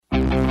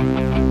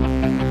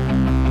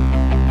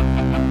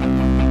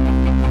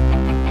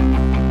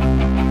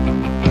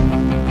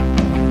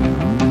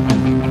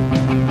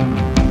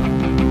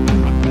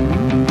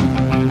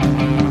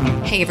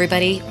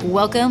everybody.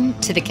 Welcome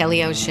to The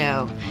Kelly O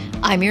Show.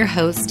 I'm your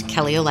host,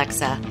 Kelly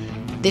Alexa.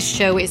 This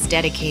show is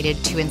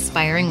dedicated to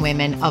inspiring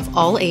women of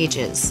all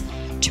ages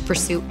to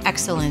pursue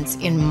excellence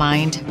in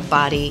mind,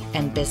 body,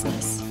 and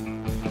business.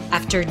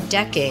 After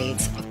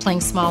decades of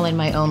playing small in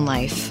my own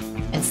life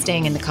and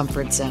staying in the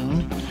comfort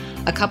zone,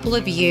 a couple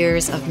of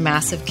years of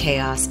massive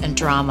chaos and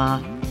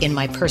drama in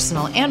my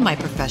personal and my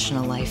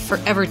professional life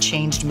forever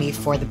changed me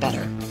for the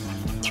better.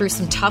 Through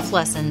some tough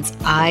lessons,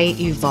 I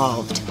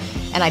evolved,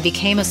 and I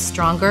became a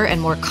stronger and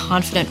more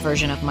confident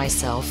version of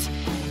myself,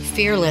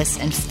 fearless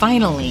and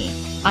finally,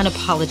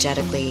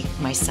 unapologetically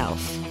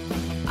myself.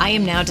 I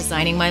am now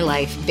designing my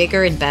life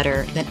bigger and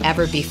better than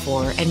ever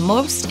before, and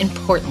most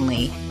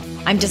importantly,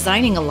 I'm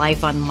designing a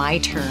life on my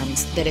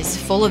terms that is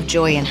full of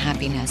joy and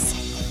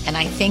happiness. And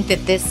I think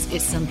that this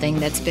is something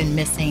that's been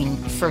missing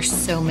for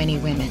so many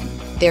women.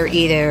 They're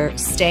either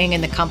staying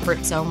in the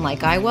comfort zone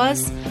like I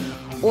was,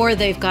 or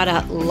they've got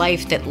a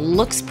life that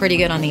looks pretty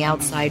good on the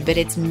outside, but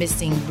it's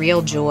missing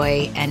real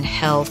joy and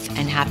health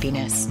and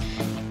happiness.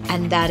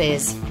 And that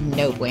is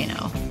no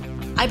bueno.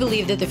 I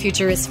believe that the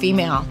future is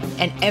female,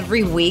 and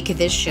every week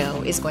this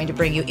show is going to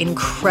bring you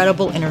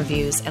incredible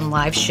interviews and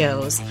live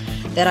shows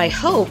that I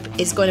hope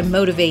is going to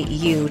motivate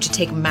you to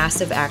take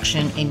massive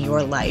action in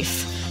your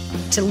life,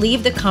 to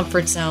leave the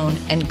comfort zone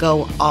and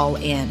go all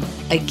in,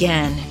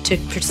 again, to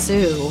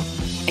pursue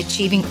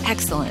achieving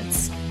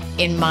excellence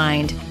in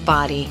mind,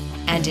 body,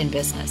 and in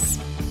business.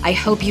 I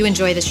hope you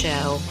enjoy the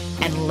show,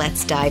 and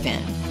let's dive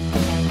in.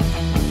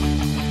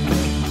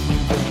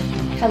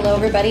 Hello,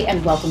 everybody,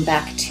 and welcome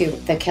back to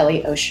The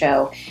Kelly O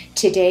Show.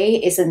 Today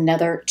is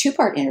another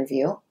two-part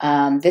interview,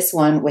 this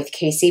one with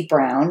Kasey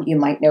Brown. You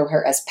might know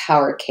her as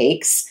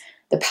Powercakes,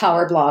 the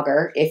power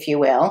blogger, if you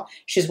will.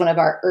 She's one of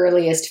our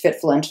earliest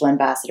Fitfluential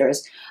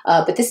ambassadors.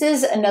 But this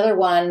is another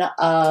one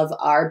of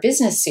our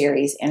business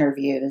series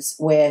interviews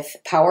with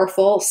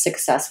powerful,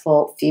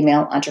 successful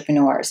female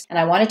entrepreneurs. And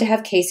I wanted to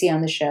have Kasey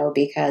on the show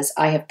because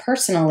I have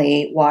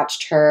personally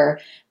watched her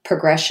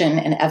progression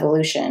and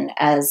evolution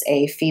as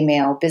a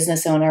female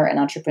business owner and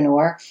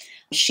entrepreneur.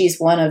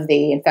 She's one of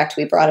the, in fact,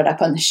 we brought it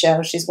up on the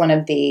show, she's one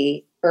of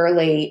the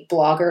early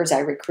bloggers I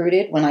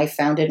recruited when I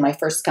founded my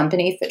first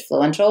company,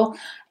 Fitfluential.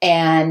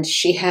 And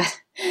she had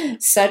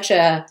such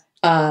a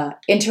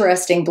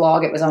interesting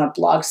blog. It was on a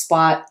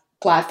Blogspot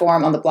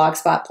platform, on the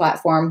Blogspot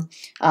platform.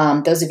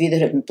 Those of you that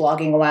have been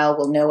blogging a while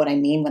will know what I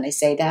mean when I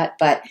say that.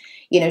 But,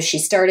 you know, she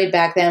started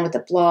back then with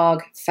a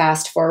blog.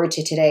 Fast forward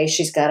to today,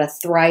 she's got a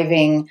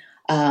thriving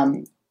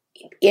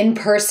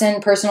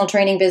in-person personal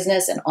training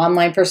business, an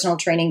online personal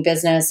training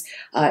business.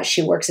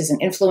 She works as an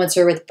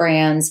influencer with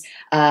brands,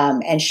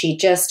 and she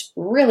just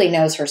really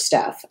knows her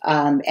stuff.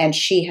 And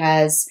she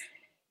has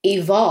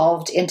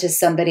evolved into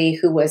somebody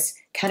who was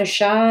kind of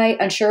shy,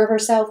 unsure of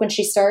herself when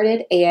she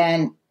started.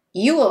 And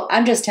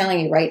I'm just telling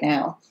you right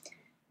now,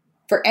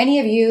 for any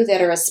of you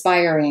that are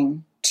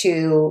aspiring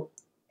to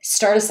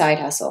start a side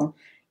hustle,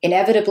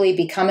 inevitably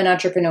become an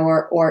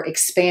entrepreneur or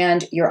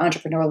expand your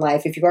entrepreneur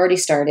life, if you've already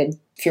started,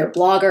 if you're a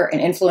blogger, an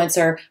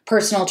influencer,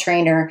 personal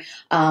trainer,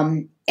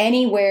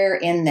 anywhere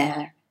in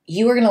there,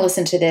 you are going to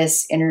listen to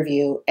this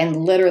interview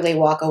and literally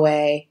walk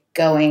away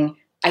going,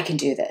 I can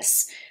do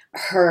this.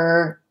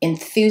 Her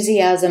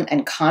enthusiasm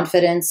and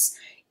confidence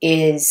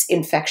is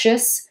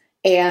infectious,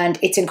 and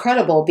it's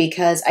incredible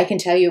because I can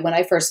tell you when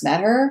I first met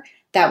her,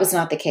 that was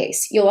not the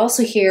case. You'll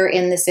also hear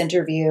in this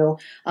interview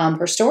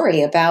her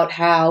story about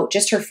how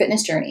just her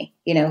fitness journey,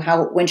 you know,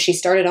 how when she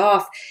started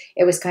off,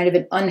 it was kind of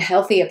an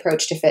unhealthy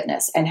approach to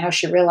fitness and how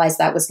she realized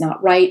that was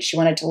not right. She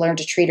wanted to learn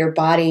to treat her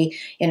body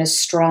in a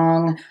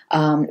strong,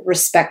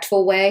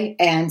 respectful way.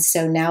 And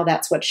so now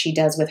that's what she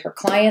does with her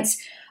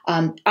clients.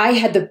 I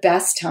had the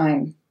best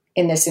time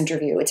in this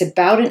interview. It's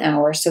about an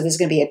hour, so this is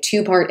going to be a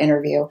two-part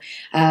interview.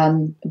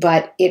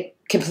 But it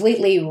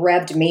completely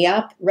revved me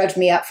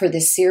up for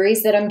this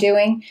series that I'm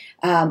doing.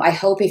 I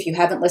hope if you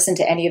haven't listened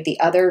to any of the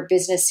other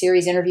business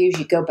series interviews,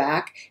 you go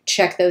back,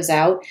 check those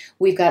out.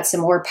 We've got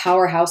some more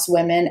powerhouse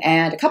women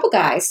and a couple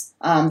guys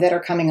that are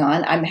coming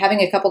on. I'm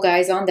having a couple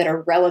guys on that are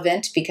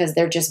relevant because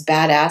they're just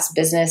badass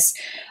business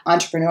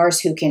entrepreneurs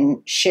who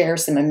can share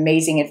some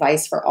amazing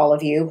advice for all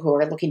of you who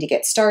are looking to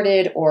get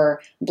started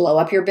or blow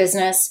up your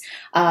business.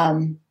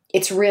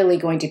 It's really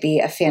going to be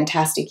a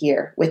fantastic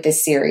year with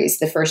this series,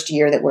 the first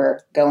year that we're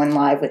going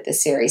live with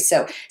this series.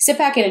 So sit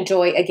back and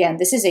enjoy. Again,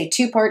 this is a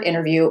two-part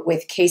interview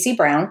with Kasey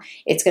Brown.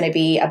 It's going to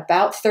be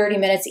about 30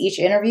 minutes each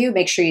interview.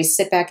 Make sure you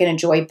sit back and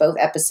enjoy both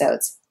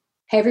episodes.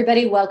 Hey,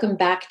 everybody. Welcome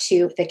back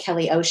to The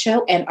Kelly O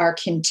Show and our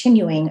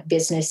continuing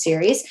business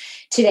series.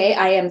 Today,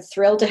 I am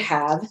thrilled to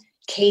have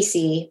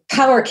Kasey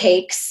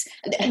Powercakes.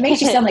 It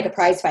makes you sound like a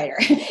prize fighter.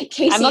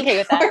 Kasey, I'm okay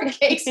with that.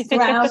 Powercakes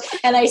Brown.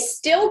 And I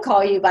still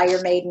call you by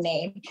your maiden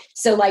name.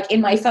 So like in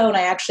my phone,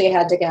 I actually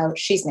had to go,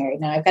 she's married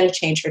now. I've got to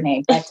change her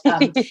name. But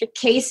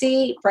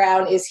Kasey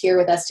Brown is here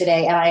with us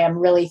today. And I am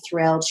really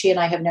thrilled. She and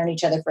I have known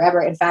each other forever.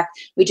 In fact,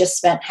 we just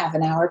spent half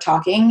an hour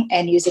talking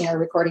and using our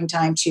recording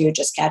time to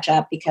just catch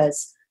up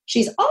because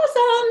She's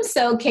awesome.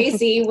 So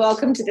Kasey,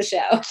 welcome to the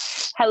show.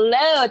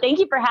 Hello. Thank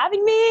you for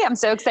having me. I'm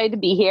so excited to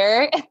be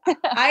here.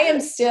 I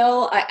am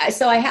still,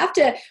 so I have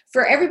to,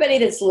 for everybody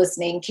that's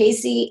listening,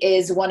 Kasey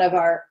is one of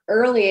our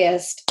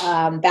earliest,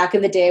 back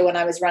in the day when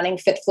I was running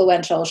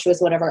Fitfluential, she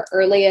was one of our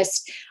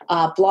earliest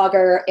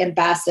blogger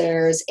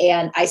ambassadors.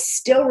 And I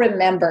still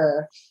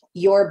remember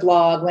your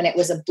blog when it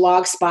was a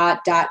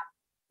blogspot.blog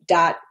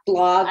or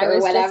whatever.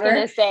 I was just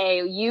going to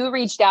say, you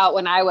reached out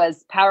when I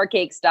was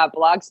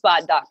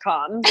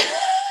powercakes.blogspot.com.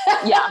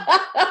 Yeah.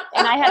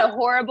 And I had a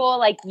horrible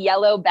like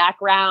yellow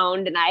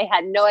background and I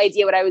had no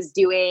idea what I was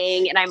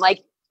doing. And I'm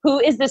like, who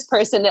is this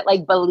person that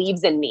like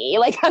believes in me?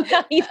 Like I'm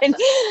not even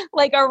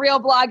like a real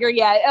blogger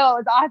yet. Oh,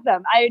 it's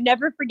awesome. I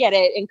never forget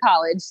it in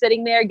college,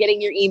 sitting there,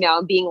 getting your email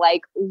and being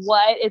like,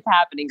 what is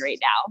happening right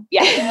now?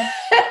 Yeah.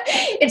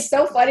 It's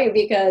so funny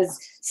because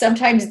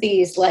sometimes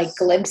these like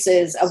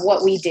glimpses of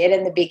what we did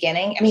in the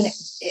beginning, I mean,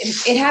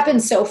 it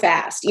happened so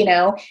fast, you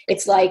know,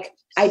 it's like,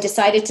 I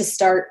decided to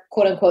start,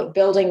 quote unquote,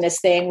 building this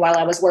thing while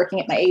I was working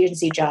at my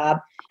agency job.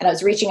 And I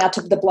was reaching out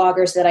to the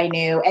bloggers that I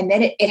knew. And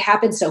then it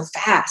happened so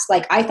fast.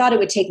 Like I thought it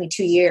would take me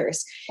 2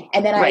 years.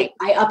 And then I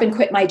up and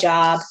quit my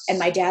job. And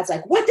my dad's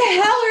like, what the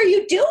hell are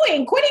you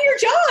doing? Quitting your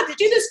job to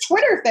do this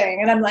Twitter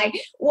thing. And I'm like,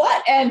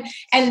 what? And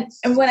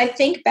when I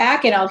think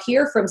back and I'll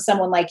hear from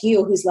someone like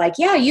you, who's like,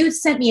 yeah, you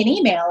sent me an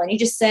email and you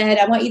just said,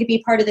 I want you to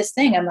be part of this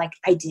thing. I'm like,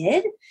 I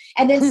did.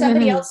 And then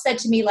somebody else said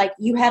to me, like,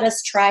 you had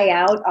us try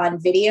out on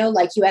video,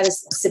 like you had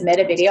us submit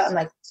a video. I'm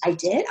like, I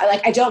did?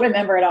 I don't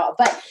remember at all.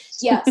 But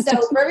yeah,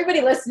 so for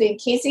everybody listening,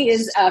 Kasey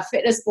is a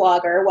fitness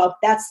blogger. Well,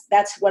 that's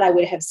what I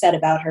would have said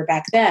about her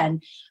back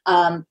then.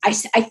 I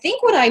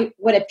think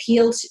what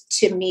appealed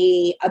to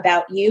me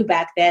about you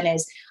back then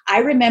is I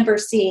remember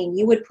seeing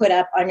you would put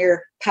up on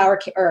your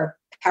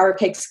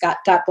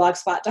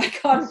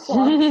powercakes.blogspot.com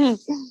blog. You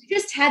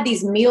just had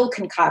these meal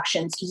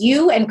concoctions.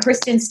 You and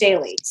Kristen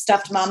Staley,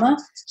 Stuffed Mama.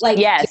 Like,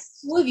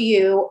 yes. Two of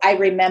you, I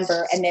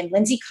remember. And then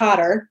Lindsay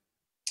Cotter,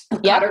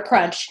 Cotter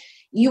Crunch.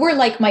 You were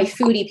like my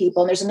foodie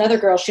people. And there's another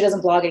girl, she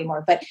doesn't blog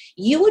anymore, but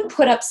you would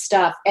put up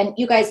stuff. And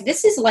you guys,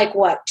 this is like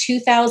what,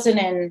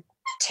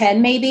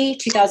 2010, maybe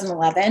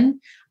 2011.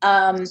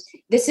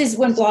 This is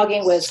when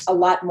blogging was a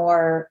lot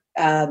more,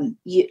 I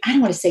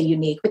don't want to say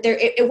unique, but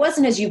it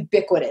wasn't as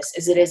ubiquitous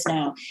as it is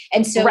now.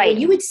 And so when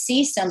you would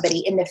see somebody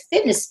in the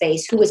fitness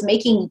space who was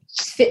making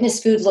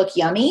fitness food look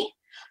yummy,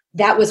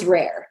 that was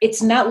rare.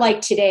 It's not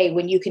like today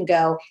when you can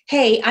go,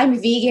 hey, I'm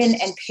vegan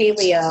and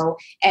paleo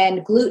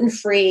and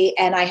gluten-free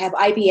and I have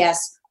IBS.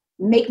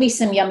 Make me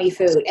some yummy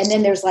food. And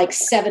then there's like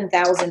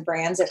 7,000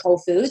 brands at Whole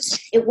Foods.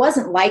 It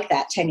wasn't like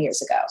that 10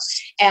 years ago.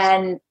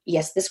 And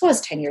yes, this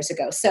was 10 years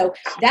ago. So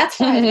that's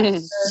why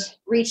I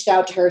reached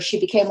out to her. She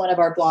became one of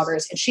our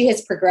bloggers and she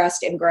has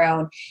progressed and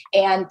grown.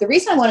 And the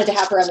reason I wanted to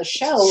have her on the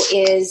show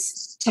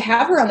is to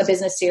have her on the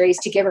business series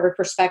to give her a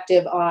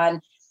perspective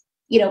on,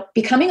 you know,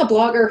 becoming a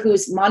blogger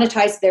who's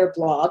monetized their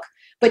blog,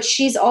 but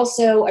she's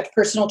also a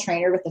personal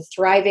trainer with a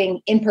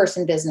thriving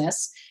in-person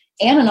business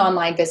and an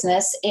online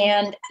business.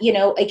 And, you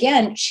know,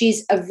 again,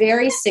 she's a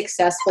very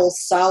successful,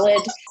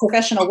 solid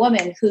professional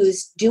woman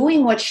who's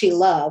doing what she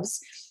loves,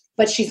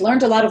 but she's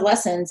learned a lot of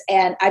lessons.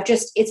 And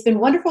it's been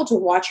wonderful to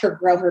watch her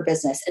grow her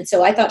business. And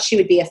so I thought she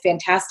would be a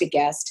fantastic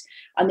guest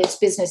on this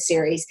business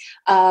series.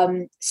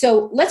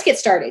 So let's get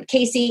started.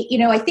 Kasey, you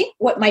know, I think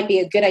what might be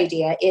a good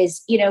idea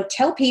is, you know,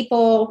 tell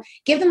people,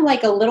 give them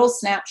like a little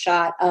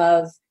snapshot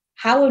of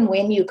how and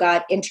when you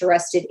got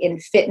interested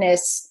in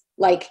fitness,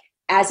 like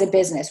as a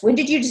business. When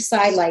did you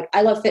decide, like,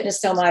 I love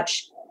fitness so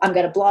much, I'm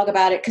going to blog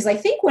about it? Because I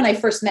think when I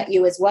first met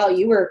you as well,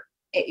 you were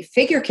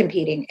figure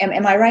competing.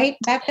 Am I right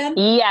back then?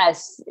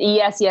 Yes. So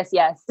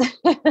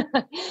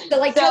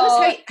like, tell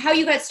us how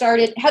you got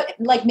started.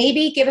 Like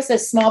maybe give us a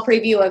small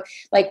preview of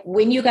like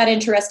when you got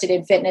interested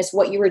in fitness,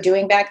 what you were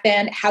doing back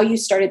then, how you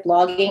started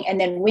blogging.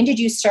 And then when did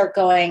you start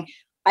going,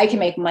 I can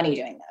make money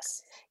doing this?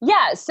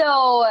 Yeah.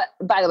 So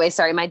by the way,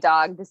 sorry, my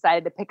dog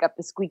decided to pick up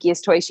the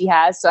squeakiest toy she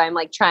has. So I'm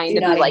like trying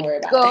to be like,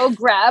 go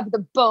grab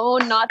the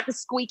bone, not the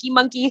squeaky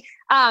monkey.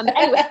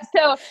 Anyway,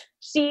 so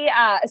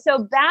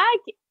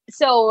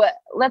So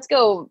let's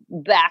go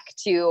back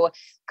to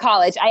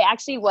college. I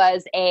actually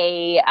was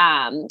I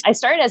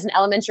started as an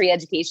elementary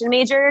education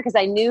major because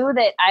I knew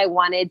that I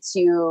wanted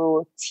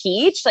to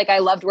teach. Like I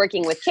loved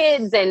working with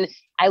kids and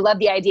I love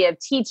the idea of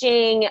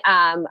teaching.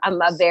 I'm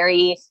a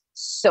very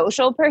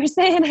social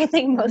person. I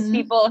think most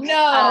people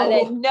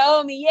that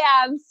know me,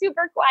 I'm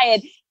super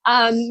quiet.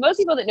 Most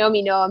people that know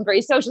me know I'm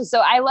very social.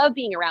 So I love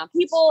being around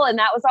people. And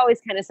that was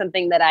always kind of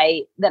something that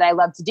I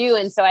love to do.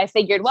 And so I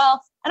figured,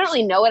 well, I don't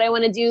really know what I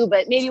want to do,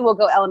 but maybe we'll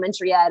go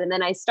elementary ed. And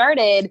then I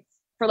started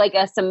for like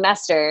a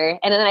semester.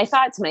 And then I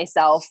thought to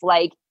myself,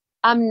 like,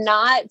 I'm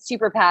not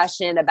super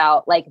passionate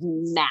about like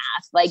math.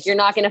 Like you're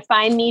not going to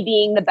find me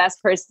being the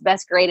best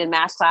grade in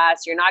math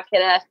class. You're not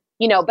going to,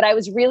 but I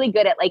was really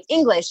good at like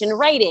English and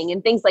writing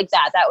and things like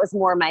that. That was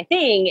more my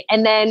thing.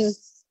 And then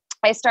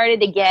I started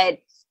to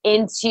get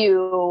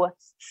into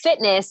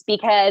fitness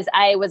because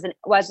I was an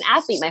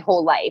athlete my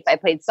whole life. I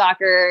played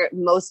soccer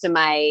most of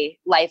my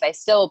life. I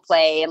still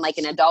play in like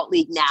an adult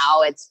league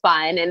now. It's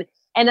fun. And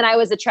then I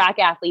was a track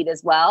athlete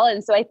as well.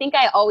 And so I think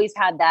I always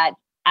had that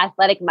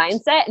athletic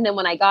mindset. And then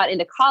when I got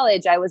into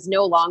college, I was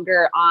no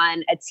longer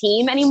on a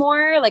team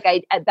anymore. Like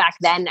back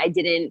then I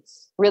didn't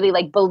really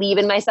like believe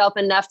in myself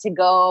enough to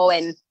go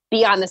and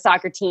be on the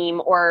soccer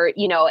team or,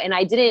 and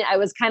I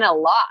was kind of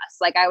lost.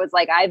 Like I was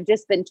like, I've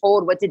just been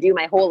told what to do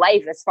my whole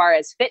life as far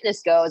as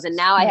fitness goes. And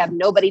now I have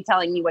nobody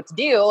telling me what to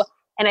do.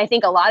 And I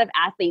think a lot of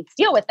athletes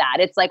deal with that.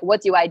 It's like,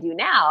 what do I do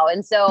now?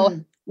 And so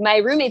my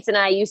roommates and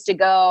I used to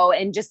go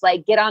and just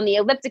like get on the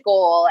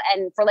elliptical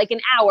and for like an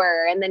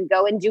hour and then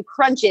go and do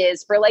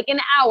crunches for like an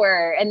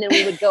hour. And then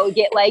we would go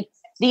get like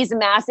these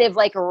massive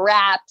like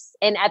wraps.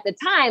 And at the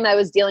time I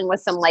was dealing with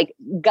some like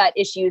gut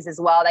issues as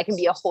well. That can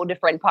be a whole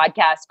different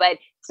podcast. But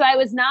so I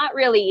was not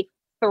really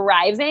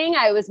thriving.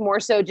 I was more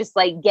so just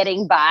like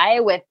getting by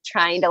with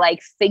trying to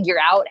like figure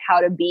out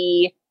how to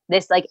be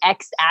this like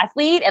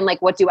ex-athlete and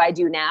like, what do I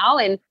do now?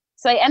 And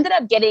so I ended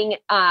up getting,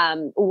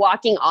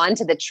 walking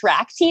onto the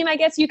track team, I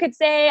guess you could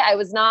say. I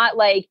was not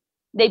like,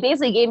 they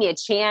basically gave me a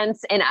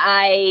chance and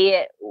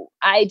I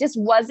just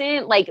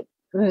wasn't like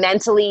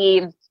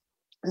mentally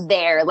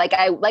there like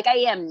I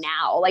am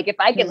now. Like if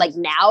I could like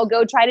now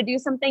go try to do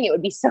something, it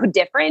would be so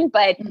different.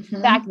 But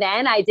back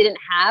then I didn't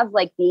have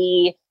like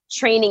the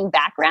training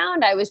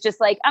background. I was just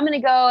like, I'm going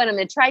to go and I'm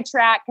going to try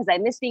track because I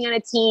miss being on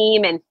a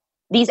team. And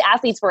these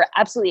athletes were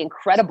absolutely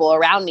incredible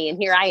around me. And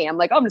here I am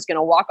like, oh, I'm just going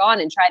to walk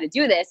on and try to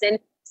do this. And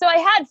so I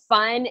had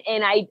fun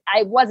and I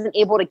wasn't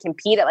able to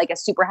compete at like a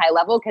super high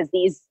level because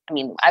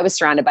I was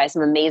surrounded by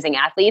some amazing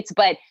athletes,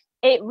 but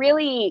it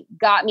really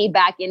got me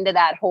back into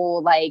that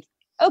whole like,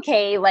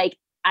 okay, like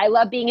I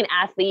love being an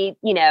athlete,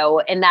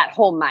 and that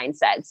whole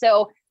mindset.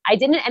 So I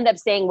didn't end up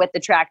staying with the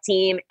track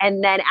team.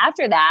 And then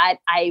after that,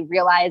 I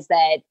realized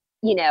that,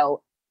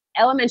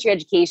 elementary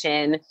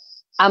education,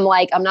 I'm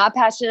like, I'm not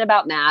passionate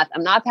about math.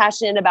 I'm not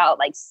passionate about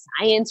like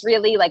science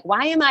really. Like,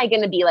 why am I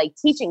going to be like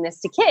teaching this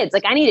to kids?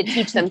 Like I need to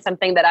teach them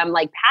something that I'm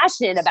like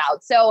passionate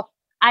about. So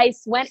I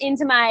went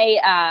into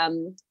my,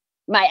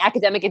 my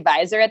academic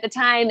advisor at the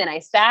time and I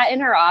sat in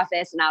her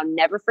office and I'll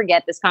never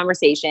forget this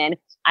conversation.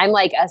 I'm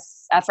like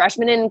a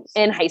freshman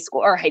in high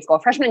school,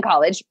 freshman in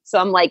college. So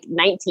I'm like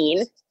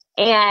 19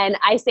 and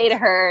I say to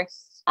her,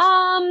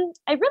 I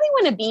really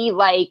want to be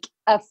like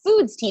a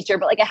foods teacher,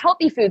 but like a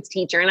healthy foods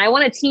teacher. And I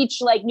want to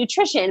teach like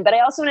nutrition, but I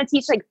also want to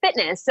teach like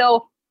fitness.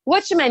 So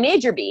what should my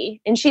major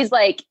be? And she's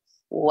like,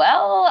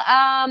 well,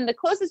 the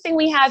closest thing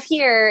we have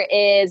here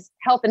is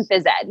health and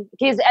phys ed.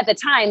 Because at the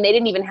time they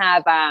didn't even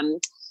have,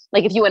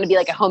 like if you want to be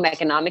like a home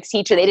economics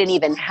teacher, they didn't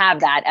even have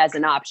that as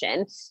an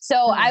option. So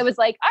I was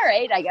like, all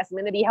right, I guess I'm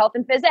going to be health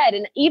and phys ed.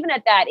 And even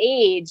at that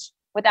age,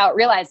 without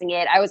realizing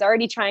it, I was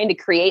already trying to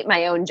create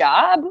my own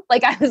job.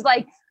 Like I was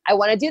like, I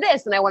want to do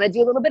this and I want to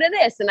do a little bit of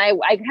this. And I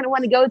kind of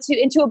want to go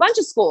into a bunch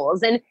of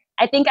schools. And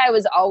I think I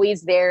was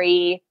always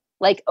very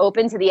like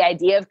open to the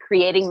idea of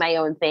creating my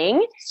own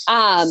thing.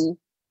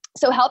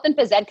 So health and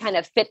phys ed kind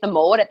of fit the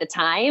mold at the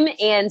time.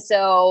 And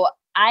so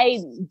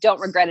I don't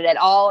regret it at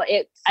all.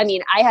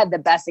 I had the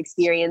best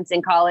experience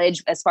in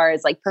college as far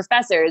as like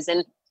professors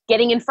and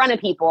getting in front of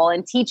people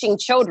and teaching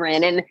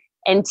children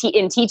and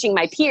teaching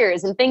my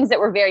peers and things that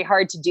were very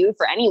hard to do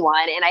for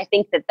anyone. And I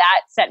think that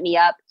set me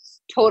up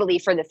totally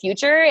for the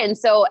future. And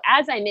so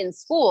as I'm in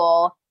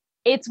school,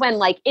 it's when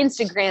like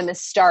Instagram is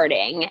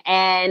starting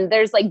and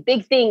there's like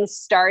big things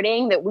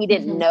starting that we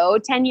didn't know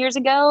 10 years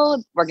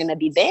ago were going to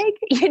be big,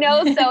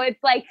 So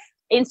it's like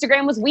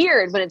Instagram was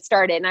weird when it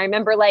started. And I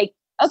remember like,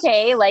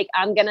 okay, like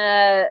I'm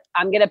gonna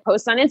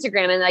post on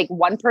Instagram and like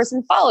one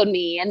person followed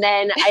me. And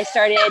then I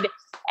started,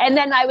 and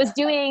then I was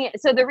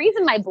so the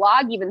reason my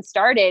blog even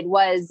started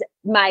was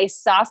my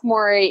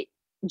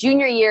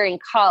junior year in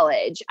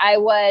college. I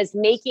was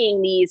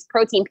making these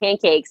protein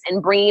pancakes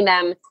and bringing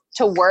them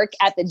to work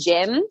at the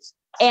gym.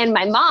 And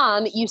my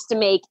mom used to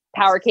make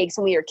Powercakes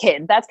when we were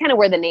kids. That's kind of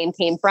where the name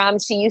came from.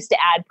 She used to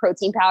add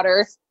protein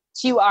powder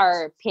to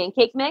our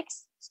pancake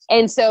mix.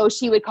 And so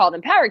she would call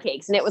them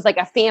Powercakes and it was like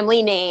a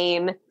family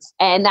name.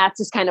 And that's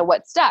just kind of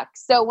what stuck.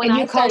 So when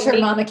I called her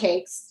Mama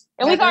Cakes.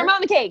 And we call her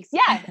Mama Cakes.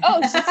 Yeah.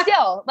 Oh, she's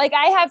still like,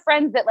 I have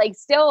friends that like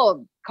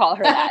still call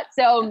her that.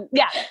 So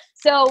yeah.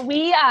 So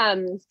we,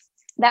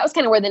 that was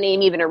kind of where the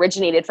name even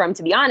originated from,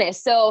 to be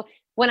honest. So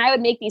when I would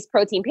make these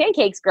protein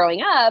pancakes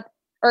growing up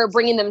or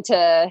bringing them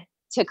to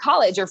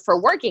college or for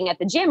working at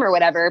the gym or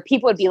whatever,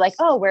 people would be like,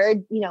 oh,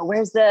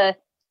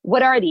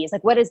 what are these?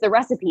 Like, what is the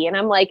recipe? And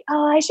I'm like,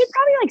 oh, I should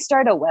probably like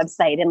start a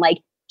website and like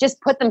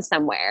just put them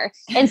somewhere.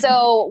 And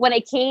so when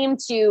I came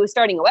to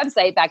starting a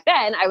website back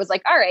then, I was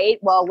like, all right,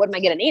 well, what am I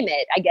going to name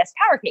it? I guess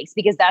Powercakes,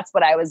 because that's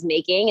what I was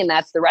making. And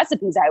that's the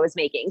recipes I was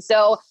making.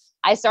 So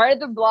I started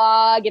the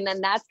blog and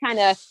then that's kind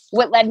of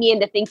what led me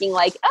into thinking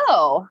like,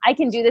 oh, I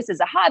can do this as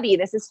a hobby.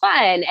 This is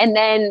fun. And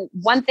then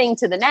one thing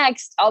to the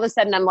next, all of a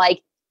sudden I'm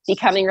like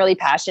becoming really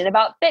passionate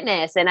about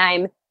fitness and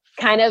I'm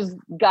kind of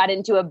got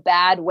into a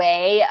bad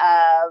way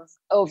of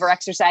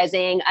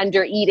over-exercising,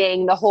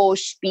 under-eating, the whole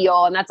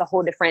spiel. And that's a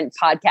whole different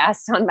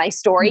podcast on my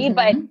story. Mm-hmm.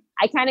 But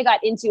I kind of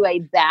got into a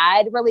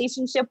bad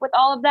relationship with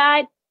all of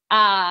that.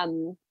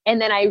 And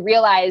then I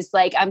realized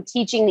like I'm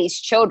teaching these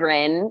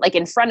children like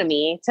in front of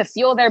me to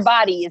fuel their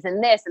bodies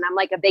and this. And I'm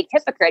like a big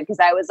hypocrite because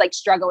I was like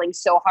struggling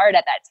so hard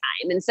at that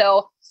time. And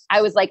so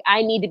I was like,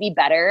 I need to be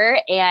better.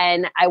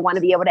 And I want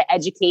to be able to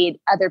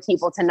educate other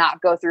people to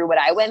not go through what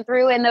I went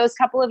through in those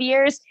couple of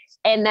years.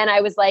 And then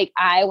I was like,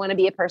 I want to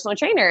be a personal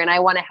trainer and I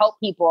want to help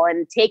people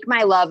and take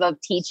my love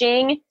of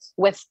teaching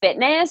with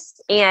fitness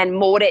and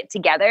mold it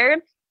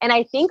together. And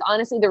I think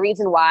honestly, the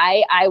reason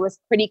why I was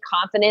pretty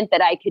confident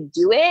that I could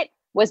do it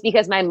was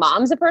because my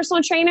mom's a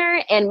personal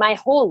trainer and my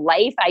whole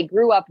life I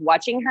grew up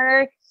watching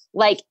her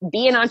like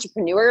be an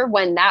entrepreneur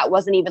when that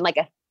wasn't even like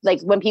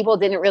when people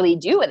didn't really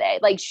do with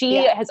it. Like she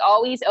has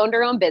always owned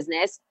her own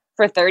business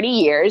for 30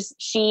 years.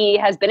 She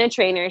has been a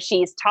trainer.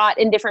 She's taught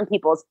in different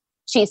people's,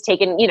 she's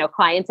taken,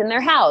 clients in their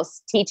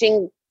house,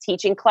 teaching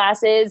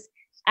classes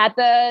at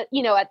the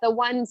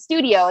one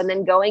studio and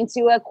then going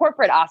to a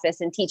corporate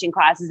office and teaching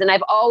classes. And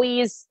I've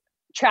always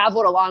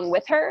traveled along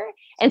with her.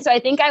 And so I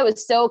think I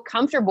was so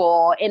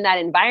comfortable in that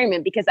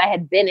environment because I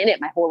had been in it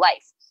my whole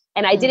life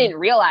and I didn't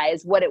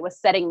realize what it was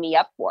setting me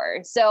up for.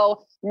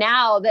 So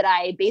now that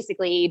I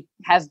basically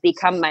have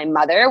become my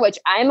mother, which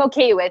I'm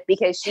okay with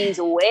because she's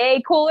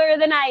way cooler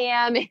than I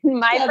am. And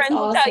my friends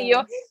will tell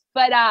you,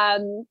 but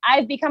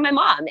I've become my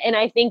mom. And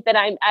I think that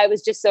I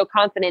was just so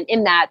confident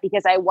in that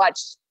because I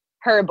watched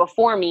her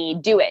before me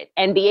do it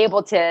and be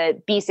able to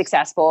be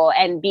successful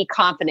and be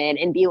confident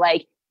and be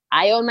like,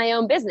 I own my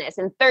own business.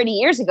 And 30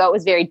 years ago, it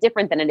was very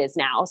different than it is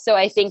now. So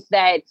I think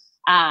that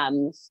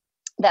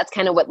that's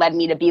kind of what led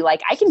me to be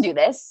like, I can do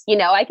this,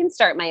 I can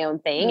start my own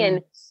thing.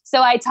 And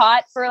so I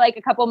taught for like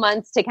a couple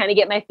months to kind of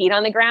get my feet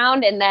on the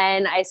ground. And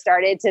then I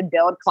started to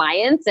build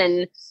clients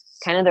and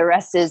kind of the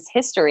rest is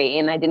history.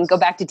 And I didn't go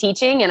back to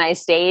teaching and I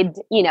stayed,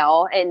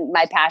 in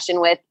my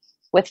passion with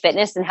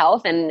fitness and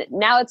health. And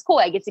now it's cool.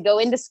 I get to go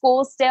into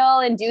schools still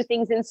and do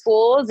things in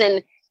schools.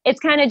 And it's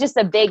kind of just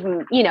a big,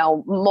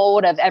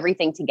 mold of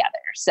everything together.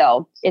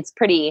 So it's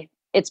pretty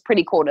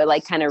cool to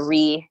like kind of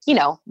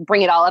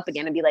bring it all up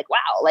again and be like,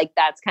 wow, like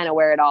that's kind of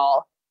where it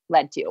all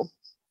led to.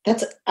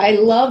 I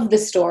love the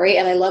story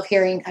and I love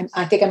hearing,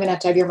 I think I'm going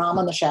to have your mom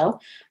on the show.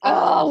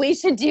 We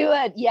should do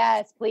it.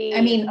 Yes, please.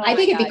 I mean, I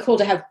think it'd be cool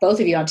to have both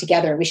of you on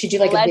together. We should do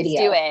like a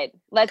video. Let's do it.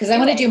 Because I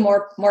want to do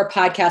more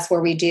podcasts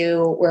where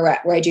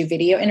I do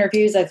video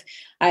interviews.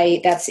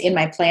 That's in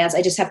my plans.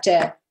 I just have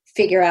to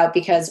figure out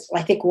because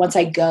I think once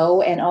I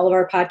go and all of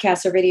our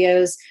podcasts or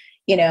videos,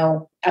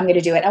 I'm going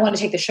to do it. I want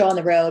to take the show on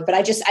the road, but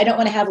I don't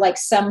want to have like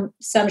some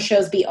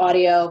shows be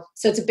audio.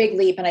 So it's a big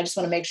leap and I just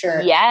want to make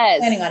sure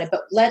planning on it,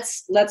 but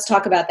let's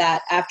talk about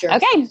that after.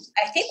 Okay.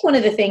 I think one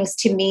of the things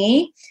to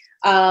me,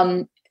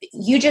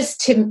 you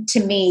just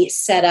to me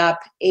set up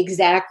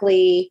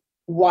exactly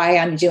why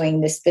I'm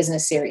doing this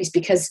business series,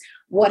 because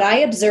what I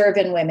observe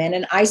in women,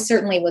 and I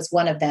certainly was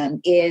one of them,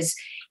 is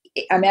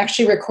I'm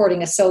actually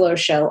recording a solo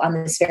show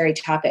on this very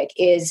topic,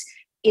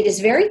 it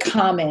is very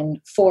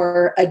common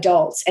for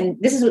adults. And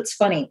this is what's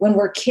funny. When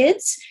we're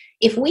kids,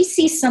 if we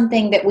see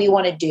something that we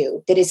want to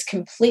do that is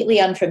completely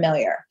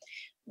unfamiliar,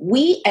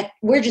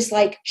 we're just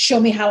like, show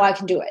me how I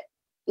can do it.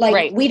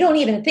 Like we don't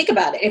even think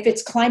about it. If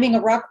it's climbing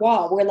a rock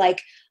wall, we're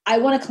like, I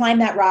want to climb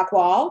that rock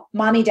wall.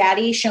 Mommy,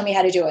 daddy, show me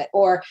how to do it.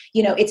 Or,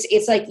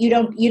 it's like, you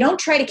don't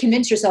try to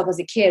convince yourself as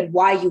a kid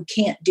why you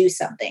can't do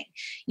something.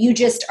 You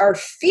just are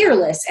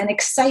fearless and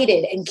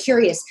excited and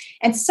curious.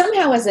 And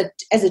somehow as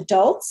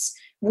adults,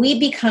 we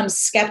become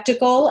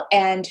skeptical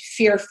and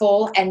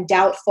fearful and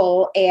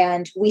doubtful,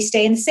 and we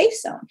stay in the safe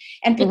zone.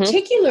 And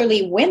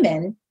particularly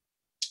women,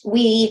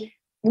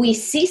 we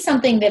see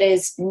something that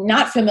is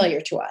not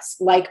familiar to us,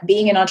 like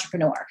being an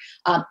entrepreneur,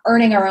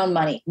 earning our own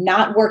money,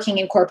 not working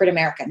in corporate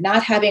America,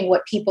 not having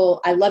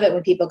I love it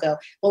when people go,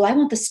 well, I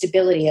want the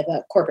stability of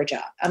a corporate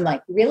job. I'm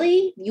like,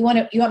 really? You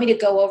want me to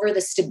go over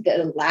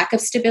the lack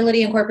of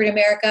stability in corporate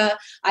America?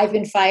 I've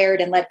been fired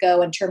and let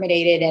go and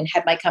terminated and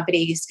had my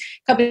companies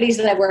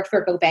that I've worked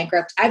for go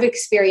bankrupt. I've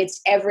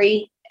experienced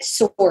every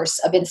source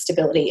of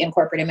instability in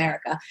corporate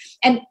America.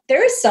 And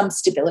there is some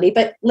stability,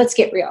 but let's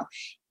get real.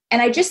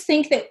 And I just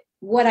think that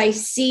what I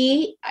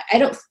see,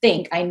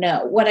 I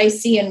know what I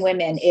see in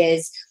women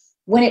is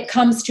when it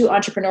comes to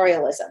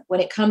entrepreneurialism, when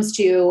it comes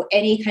to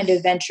any kind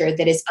of venture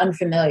that is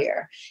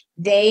unfamiliar,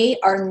 they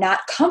are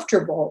not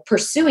comfortable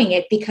pursuing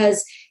it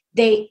because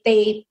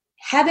they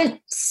haven't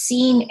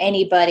seen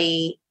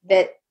anybody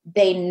that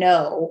they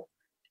know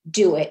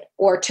do it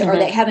or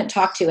they haven't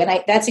talked to.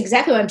 And that's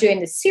exactly why I'm doing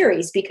this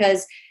series,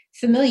 because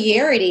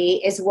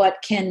familiarity is what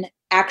can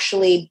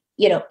actually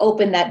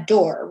open that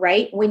door,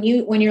 right? When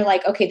you're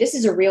like, okay, this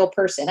is a real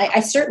person. I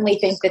certainly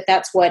think that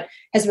that's what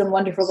has been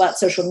wonderful about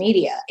social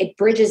media. It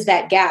bridges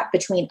that gap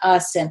between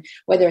us and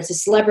whether it's a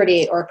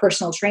celebrity or a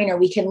personal trainer.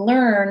 We can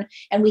learn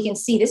and we can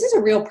see this is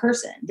a real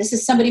person. This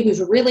is somebody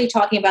who's really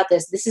talking about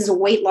this. This is a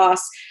weight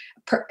loss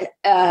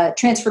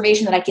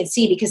transformation that I can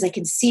see because I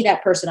can see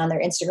that person on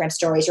their Instagram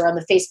stories or on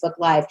the Facebook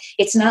Live.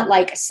 It's not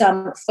like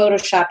some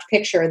photoshopped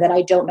picture that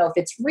I don't know if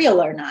it's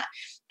real or not.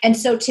 And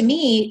so to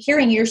me,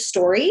 hearing your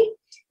story,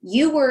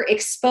 you were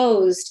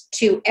exposed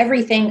to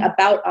everything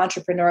about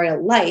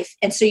entrepreneurial life.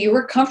 And so you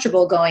were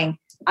comfortable going,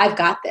 I've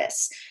got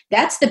this.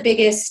 That's the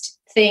biggest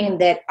thing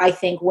that I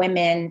think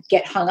women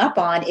get hung up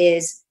on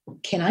is,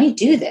 can I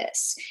do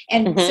this?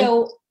 And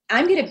so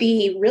I'm going to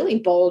be really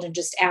bold and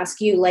just ask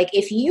you, like,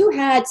 if you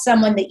had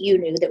someone that you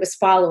knew that was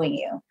following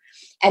you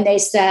and they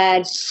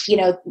said, you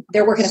know,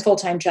 they're working a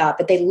full-time job,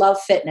 but they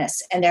love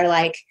fitness. And they're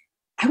like,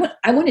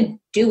 I want to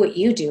do what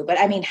you do, but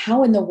I mean,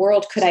 how in the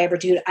world could I ever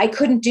do it? I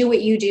couldn't do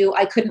what you do.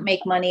 I couldn't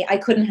make money. I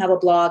couldn't have a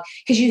blog.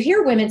 Because you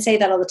hear women say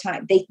that all the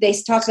time. They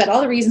talk about all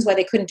the reasons why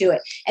they couldn't do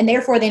it, and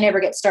therefore they never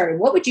get started.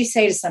 What would you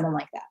say to someone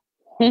like that?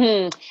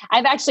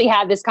 I've actually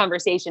had this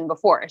conversation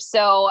before.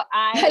 So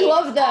I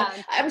love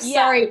that. I'm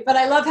sorry, but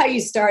I love how you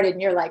started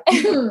and you're like,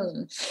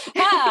 yeah,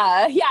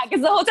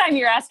 because the whole time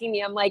you're asking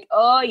me, I'm like,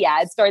 oh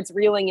yeah, it starts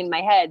reeling in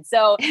my head.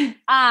 So,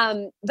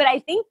 but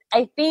I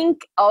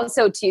think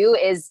also too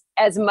is,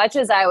 as much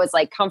as I was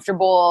like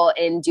comfortable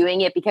in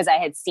doing it because I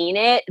had seen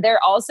it,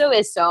 there also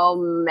is so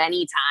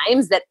many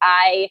times that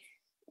I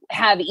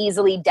have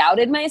easily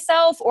doubted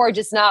myself or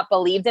just not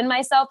believed in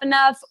myself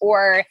enough,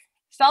 or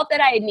felt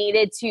that I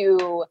needed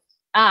to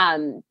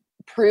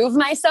prove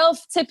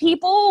myself to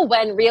people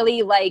when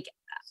really, like,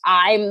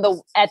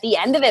 at the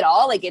end of it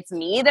all, like, it's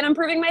me that I'm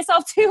proving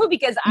myself to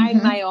because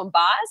I'm my own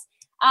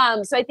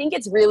boss. So I think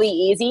it's really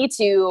easy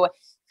to,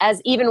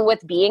 as even with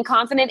being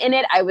confident in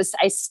it,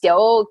 I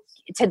still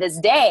to this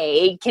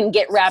day can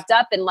get wrapped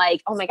up in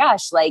like, oh my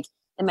gosh, like,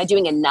 am I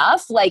doing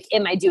enough? Like,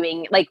 am I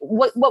doing, like,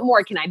 what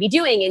more can I be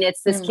doing? And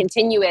it's this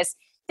continuous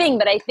thing.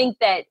 But I think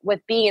that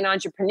with being an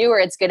entrepreneur,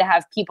 it's good to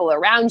have people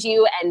around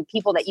you and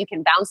people that you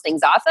can bounce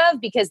things off of,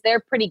 because they're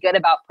pretty good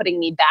about putting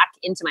me back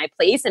into my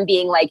place and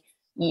being like,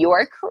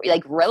 you're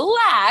like,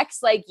 relax,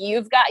 like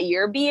you're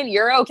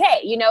okay,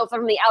 you know,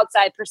 from the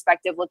outside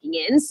perspective looking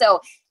in. So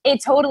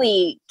it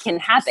totally can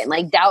happen.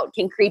 Like, doubt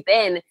can creep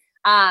in.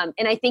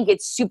 And I think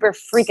it's super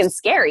freaking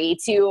scary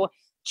to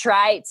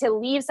try to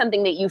leave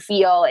something that you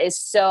feel is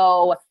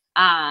so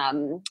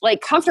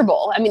like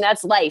comfortable. I mean,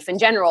 that's life in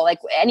general. Like,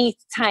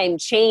 anytime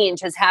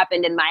change has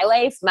happened in my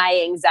life,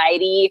 my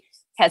anxiety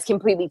has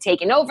completely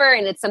taken over,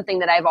 and it's something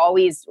that I've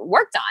always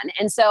worked on.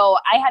 And so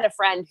I had a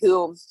friend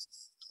who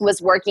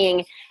was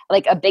working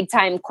like a big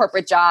time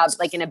corporate job,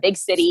 like in a big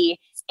city.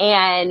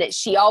 And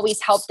she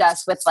always helped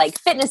us with like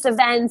fitness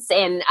events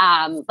and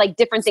like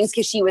different things,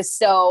 because she was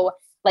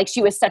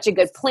such a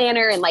good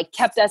planner and like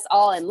kept us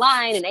all in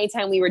line. And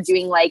anytime we were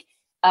doing like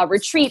a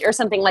retreat or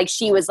something, like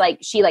she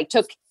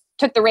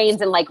took the reins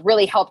and like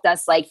really helped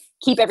us like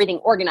keep everything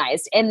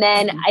organized. And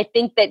then I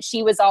think that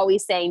she was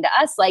always saying to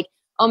us like,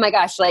 oh my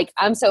gosh, like,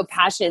 I'm so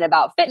passionate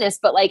about fitness,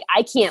 but like,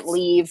 I can't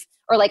leave,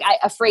 or like, I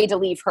afraid to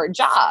leave her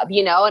job,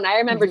 you know? And I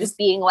remember just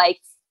being like,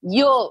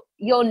 you'll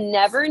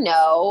never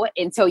know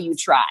until you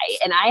try.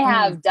 And I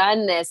have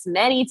done this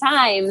many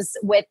times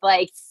with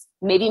like,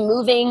 maybe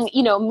moving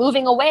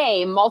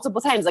away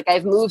multiple times. Like,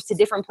 I've moved to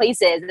different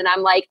places and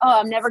I'm like, oh,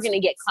 I'm never going to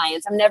get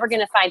clients. I'm never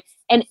going to find,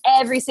 and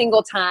every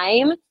single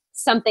time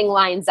something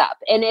lines up.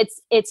 And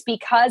it's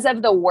because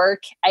of the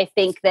work, I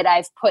think, that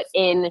I've put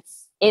in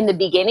the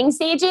beginning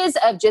stages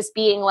of just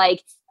being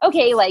like,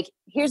 okay, like,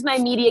 here's my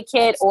media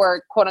kit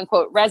or quote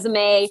unquote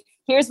resume.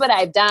 Here's what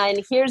I've done.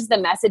 Here's the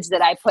message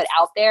that I put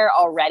out there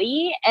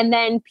already. And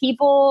then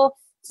people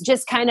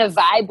just kind of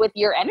vibe with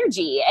your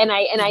energy. And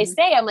I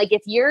say, I'm like,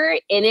 if you're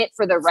in it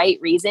for the right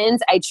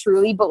reasons, I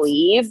truly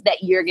believe that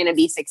you're going to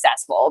be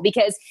successful.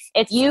 Because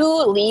if you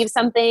leave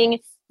something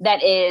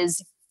that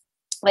is,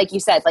 like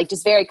you said, like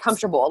just very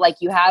comfortable, like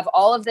you have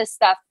all of this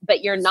stuff,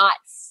 but you're not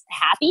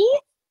happy,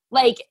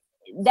 like,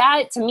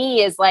 that to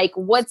me is like,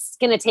 what's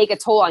going to take a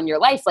toll on your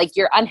life? Like,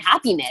 your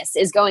unhappiness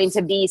is going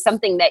to be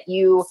something that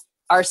you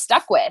are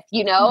stuck with,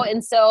 you know?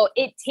 And so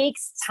it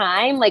takes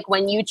time. Like,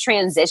 when you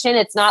transition,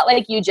 it's not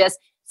like you just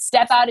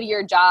step out of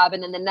your job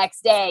and then the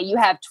next day you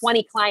have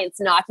 20 clients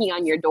knocking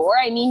on your door.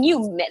 I mean,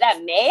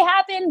 that may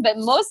happen, but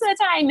most of the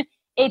time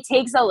it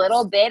takes a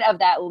little bit of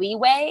that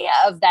leeway,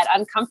 of that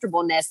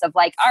uncomfortableness of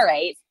like, all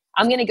right,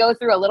 I'm going to go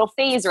through a little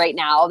phase right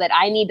now that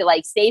I need to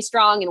like stay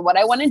strong in what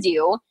I want to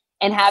do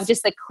and have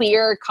just a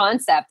clear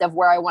concept of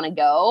where I want to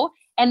go.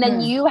 And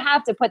then you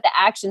have to put the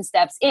action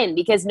steps in,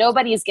 because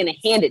nobody is going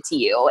to hand it to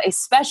you,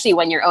 especially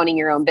when you're owning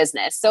your own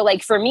business. So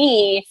like, for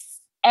me,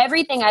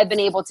 everything I've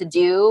been able to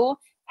do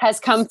has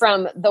come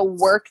from the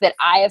work that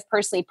I have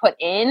personally put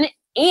in,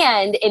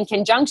 and in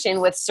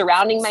conjunction with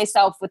surrounding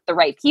myself with the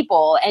right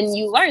people. And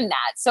you learn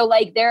that. So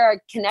like, there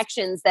are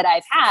connections that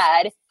I've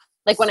had,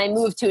 like when I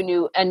moved to a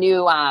new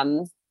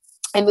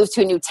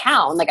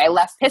town, like I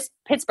left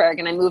Pittsburgh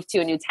and I moved to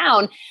a new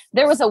town.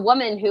 There was a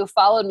woman who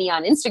followed me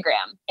on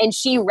Instagram, and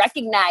she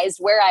recognized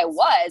where I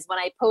was when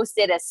I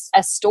posted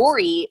a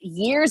story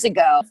years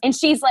ago. And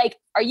she's like,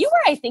 are you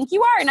where I think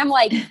you are? And I'm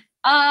like,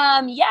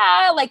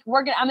 yeah, like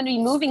I'm going to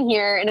be moving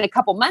here in a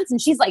couple months. And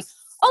she's like,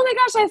 oh my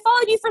gosh, I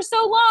followed you for so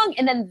long.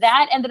 And then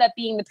that ended up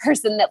being the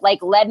person that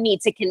like led me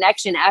to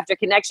connection after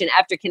connection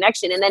after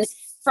connection. And then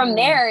from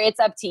there, it's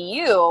up to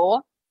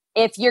you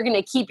if you're going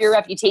to keep your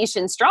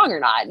reputation strong or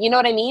not. You know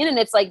what I mean? And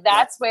it's like,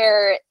 that's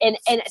where, and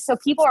so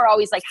people are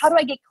always like, how do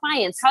I get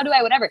clients? How do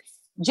I, whatever?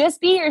 Just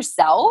be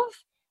yourself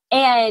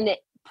and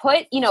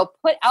put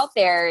out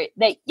there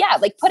that,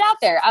 put out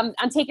there, I'm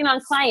taking on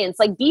clients,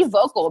 like be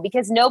vocal,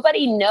 because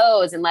nobody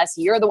knows unless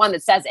you're the one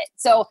that says it.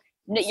 So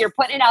you're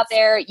putting it out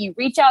there. You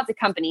reach out to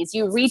companies,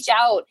 you reach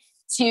out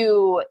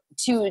to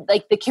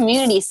like the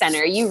community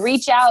center, you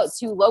reach out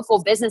to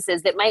local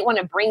businesses that might want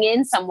to bring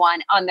in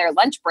someone on their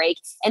lunch break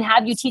and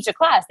have you teach a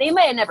class. They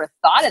might have never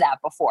thought of that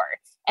before.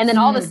 And then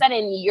all of a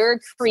sudden you're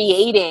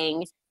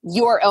creating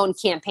your own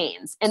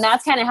campaigns. And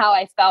that's kind of how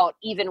I felt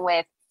even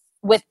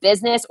with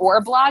business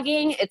or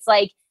blogging. It's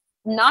like,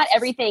 not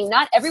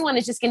everyone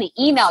is just going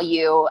to email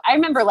you. I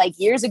remember like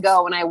years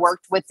ago when I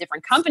worked with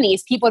different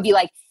companies, people would be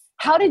like,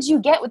 how did you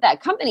get with that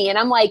company? And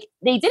I'm like,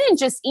 they didn't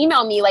just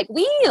email me like,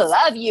 we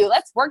love you,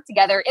 let's work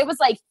together. It was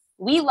like,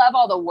 we love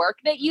all the work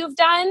that you've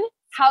done.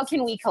 How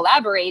can we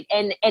collaborate?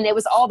 And it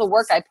was all the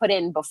work I put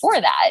in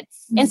before that.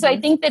 And so I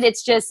think that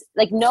it's just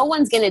like, no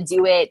one's going to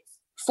do it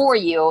for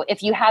you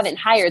if you haven't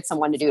hired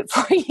someone to do it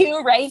for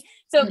you. Right.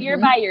 So if you're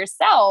by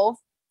yourself,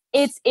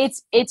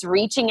 it's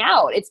reaching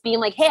out. It's being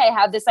like, hey, I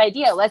have this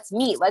idea. Let's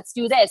meet. Let's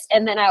do this.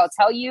 And then I'll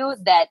tell you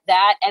that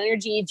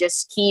energy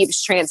just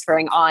keeps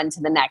transferring on to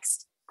the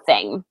next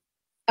thing.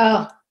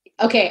 Oh,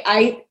 okay.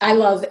 I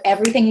love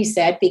everything you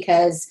said,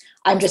 because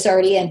I'm just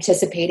already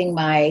anticipating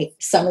my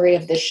summary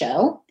of the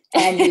show,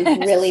 and you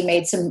really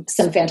made some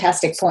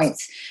fantastic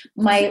points.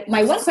 My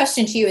one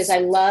question to you is, I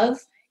love,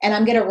 and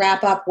I'm going to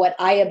wrap up what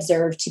I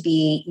observe to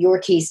be your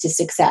keys to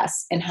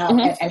success, and how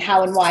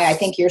and why I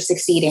think you're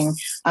succeeding.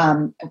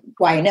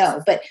 Why I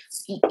know, but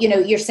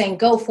you're saying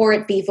go for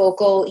it, be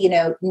vocal.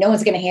 No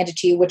one's going to hand it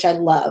to you, which I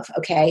love.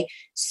 Okay,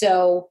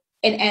 so.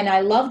 And I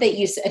love that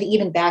you said,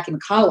 even back in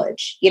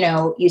college,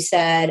 you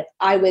said,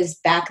 I was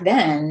back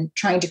then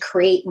trying to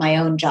create my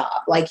own job.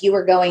 Like you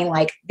were going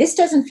like, this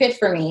doesn't fit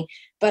for me,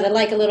 but I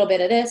like a little bit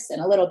of this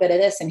and a little bit of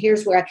this. And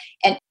here's where,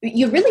 and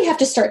you really have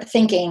to start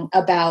thinking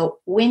about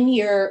when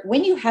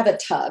you have a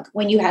tug,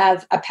 when you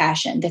have a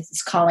passion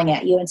that's calling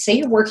at you, and say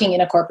you're working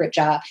in a corporate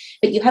job,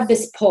 but you have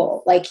this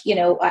pull, like,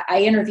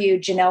 I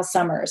interviewed Janelle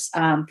Summers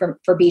for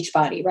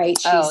Beachbody, right?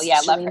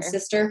 She's love her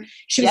sister.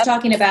 She was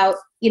talking about,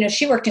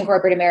 she worked in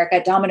corporate America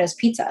at Domino's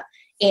Pizza,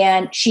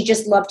 and she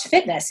just loved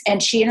fitness.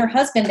 And she and her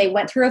husband, they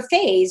went through a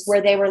phase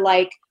where they were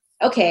like,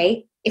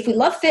 okay, if we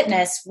love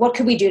fitness, what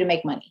could we do to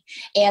make money?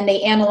 And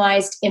they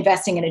analyzed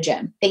investing in a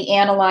gym. They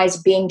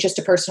analyzed being just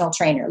a personal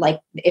trainer, like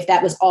if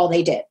that was all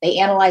they did. They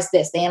analyzed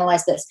this,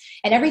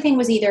 and everything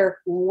was either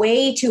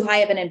way too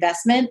high of an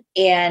investment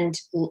and,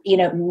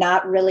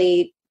 not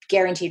really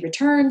guaranteed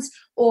returns,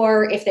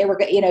 or if they were,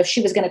 if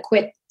she was going to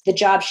quit the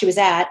job she was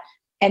at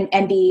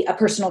and be a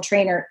personal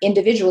trainer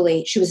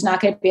individually, she was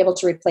not going to be able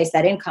to replace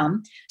that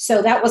income.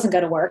 So that wasn't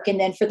going to work. And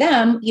then for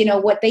them,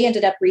 what they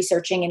ended up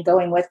researching and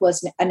going with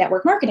was a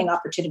network marketing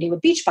opportunity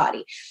with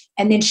Beachbody.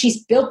 And then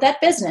she's built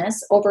that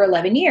business over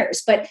 11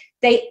 years. But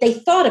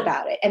they thought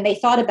about it, and they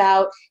thought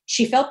about,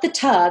 she felt the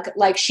tug,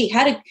 like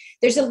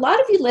there's a lot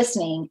of you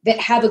listening that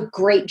have a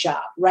great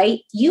job,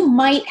 right? You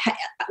might,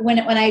 when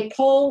I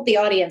poll the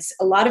audience,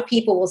 a lot of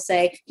people will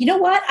say, you know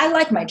what? I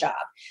like my job.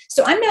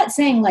 So I'm not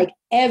saying like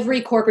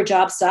every corporate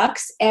job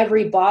sucks,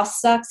 every boss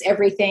sucks,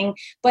 everything.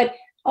 But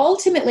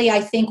ultimately,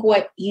 I think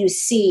what you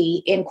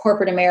see in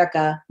corporate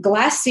America,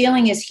 glass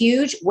ceiling is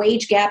huge,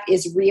 wage gap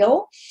is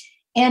real.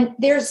 And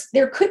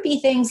there could be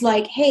things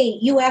like, hey,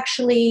 you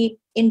actually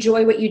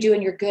enjoy what you do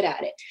and you're good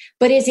at it.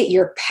 But is it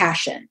your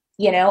passion?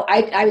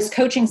 I was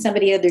coaching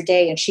somebody the other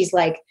day, and she's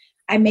like,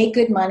 I make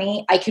good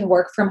money. I can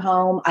work from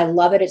home. I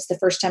love it. It's the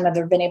first time I've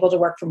ever been able to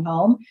work from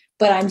home.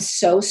 But I'm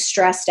so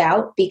stressed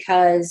out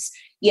because,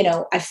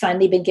 I've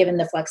finally been given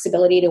the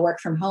flexibility to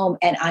work from home,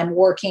 and I'm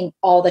working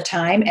all the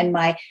time, and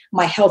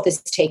my health is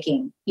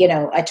taking,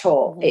 a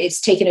toll. It's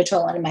taking a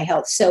toll on my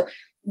health. So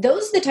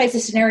those are the types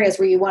of scenarios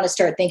where you want to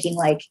start thinking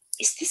like,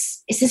 is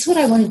this what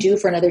I want to do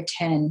for another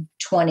 10,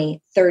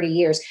 20, 30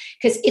 years?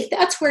 Because if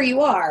that's where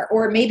you are,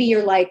 or maybe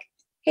you're like,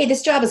 hey,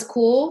 this job is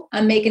cool,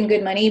 I'm making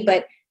good money,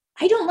 but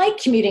I don't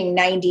like commuting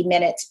 90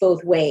 minutes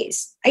both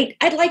ways.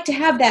 I'd like to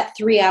have that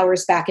 3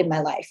 hours back in my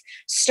life.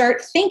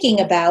 Start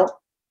thinking about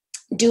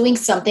doing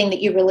something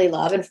that you really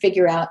love and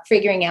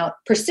figuring out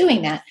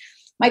pursuing that.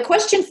 My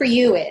question for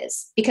you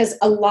is, because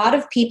a lot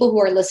of people who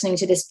are listening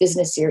to this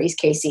business series,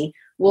 Kasey,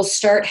 will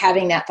start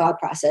having that thought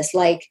process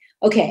like,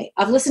 okay,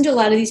 I've listened to a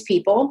lot of these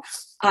people.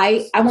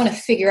 I want to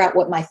figure out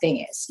what my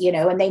thing is,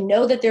 and they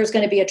know that there's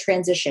going to be a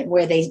transition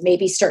where they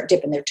maybe start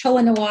dipping their toe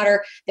in the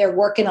water. They're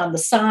working on the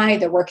side.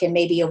 They're working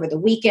maybe over the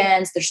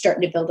weekends. They're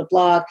starting to build a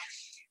blog.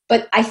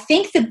 But I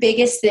think the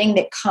biggest thing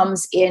that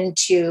comes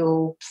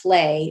into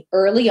play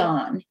early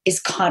on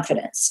is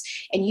confidence.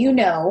 And you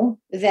know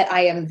that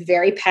I am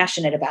very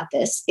passionate about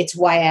this. It's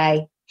why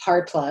I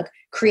hard plug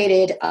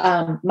created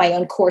my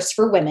own course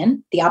for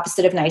women. The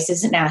opposite of nice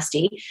isn't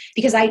nasty,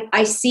 because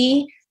I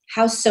see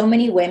how so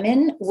many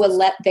women will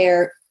let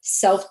their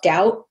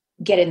self-doubt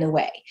get in the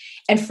way.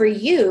 And for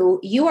you,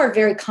 you are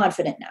very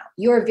confident now.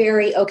 You're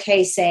very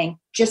okay saying,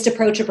 just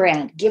approach a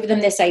brand, give them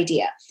this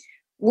idea.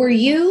 Were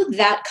you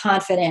that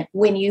confident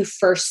when you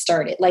first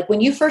started? Like when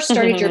you first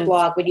started your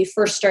blog, when you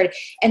first started?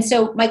 And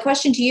so my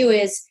question to you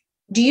is,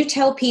 do you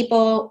tell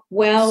people,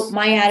 well,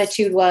 my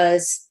attitude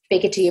was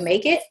fake it till you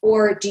make it?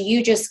 Or do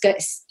you just,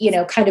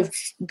 kind of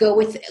go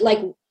with, like,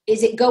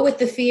 is it go with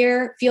the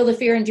fear, feel the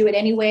fear and do it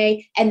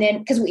anyway? And then,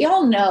 because we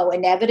all know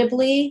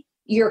inevitably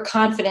your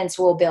confidence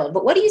will build.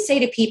 But what do you say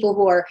to people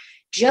who are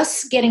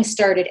just getting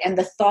started and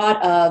the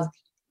thought of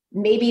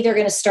maybe they're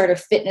going to start a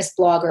fitness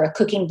blog or a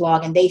cooking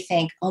blog and they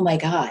think, oh my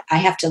God, I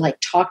have to like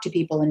talk to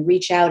people and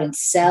reach out and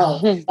sell.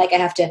 Like I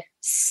have to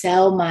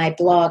sell my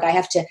blog. I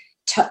have to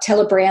tell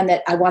a brand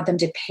that I want them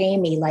to pay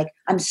me. Like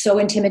I'm so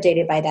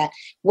intimidated by that.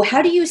 Well,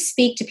 how do you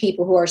speak to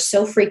people who are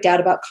so freaked out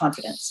about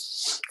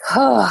confidence?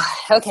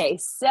 Okay.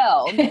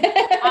 So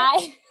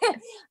the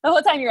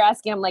whole time you're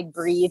asking, I'm like,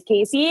 breathe,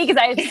 Kasey, because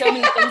I have so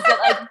many things that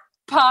like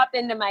pop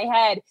into my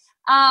head.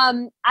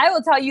 I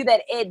will tell you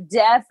that it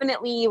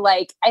definitely,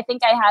 like, I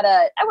think I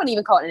wouldn't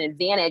even call it an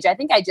advantage. I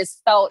think I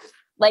just felt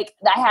like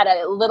I had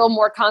a little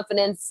more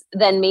confidence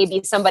than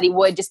maybe somebody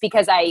would, just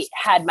because I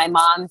had my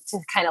mom to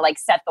kind of like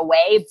set the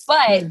way.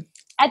 But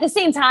at the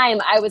same time,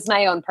 I was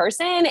my own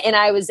person, and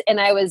I was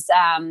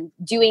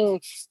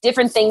doing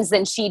different things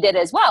than she did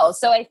as well.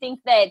 So I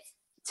think that,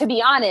 to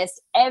be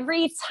honest,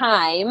 every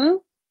time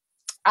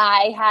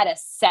I had a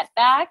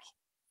setback,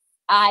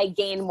 I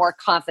gained more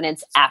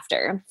confidence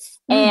after.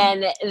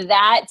 And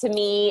that to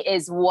me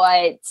is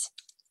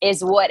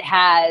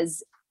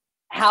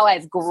how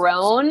I've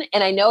grown.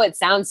 And I know it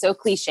sounds so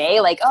cliche,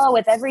 like, oh,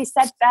 with every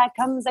setback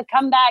comes a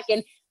comeback.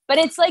 But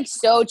it's like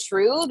so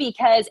true,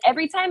 because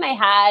every time I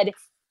had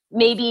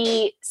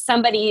maybe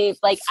somebody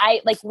like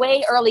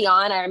way early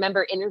on, I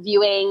remember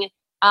interviewing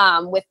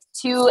with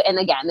two, and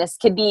again, this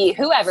could be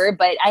whoever,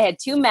 but I had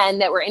two men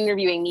that were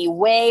interviewing me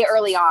way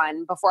early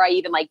on before I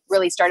even like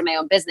really started my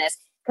own business,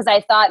 because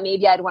I thought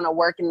maybe I'd want to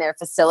work in their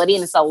facility.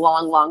 And it's a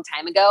long, long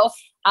time ago.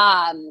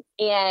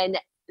 And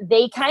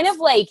they kind of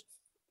like,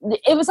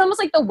 it was almost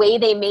like the way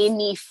they made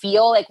me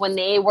feel, like when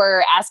they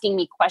were asking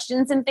me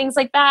questions and things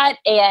like that.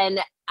 And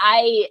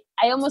I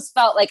almost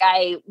felt like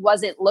I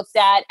wasn't looked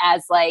at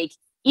as like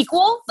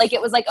equal. Like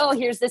it was like, oh,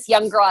 here's this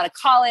young girl out of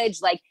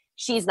college. Like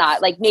she's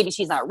not, like, maybe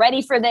she's not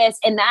ready for this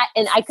and that.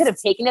 And I could have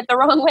taken it the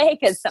wrong way,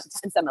 because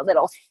sometimes I'm a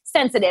little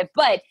sensitive,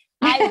 but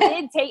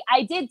I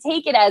did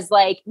take it as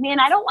like, man,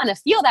 I don't want to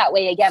feel that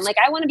way again. Like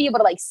I want to be able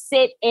to like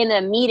sit in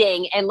a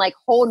meeting and like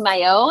hold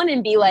my own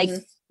and be like,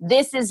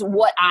 this is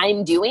what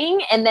I'm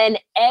doing. And then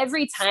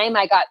every time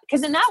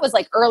then that was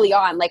like early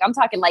on, like I'm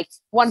talking like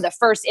one of the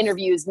first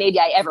interviews maybe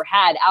I ever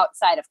had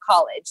outside of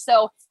college.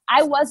 So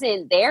I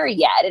wasn't there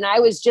yet. And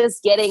I was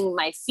just getting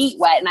my feet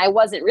wet, and I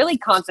wasn't really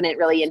confident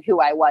really in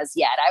who I was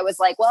yet. I was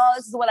like, well,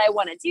 this is what I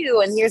want to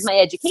do, and here's my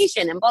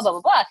education and blah, blah,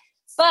 blah, blah.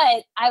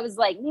 But I was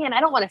like, man, I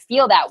don't want to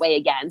feel that way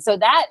again. So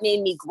that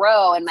made me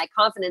grow, and my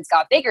confidence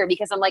got bigger,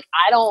 because I'm like,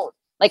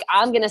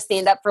 I'm going to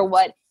stand up for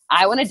what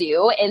I want to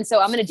do. And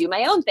so I'm going to do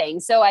my own thing.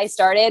 So I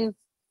started,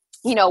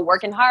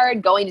 working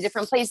hard, going to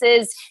different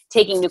places,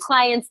 taking new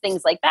clients,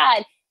 things like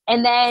that.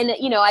 And then,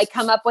 I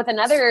come up with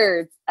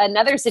another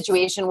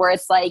situation where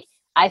it's like,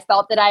 I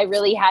felt that I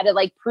really had to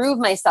like prove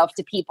myself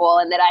to people,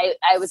 and that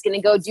I was going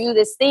to go do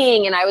this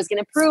thing and I was going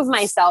to prove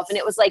myself. And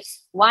it was like,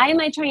 why am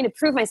I trying to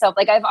prove myself?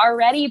 Like I've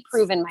already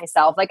proven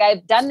myself. Like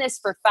I've done this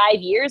for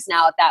 5 years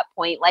now at that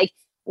point. Like,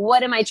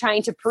 what am I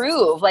trying to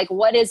prove? Like,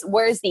 where's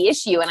the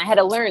issue? And I had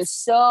to learn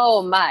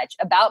so much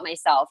about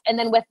myself. And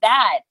then with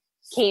that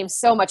came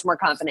so much more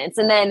confidence.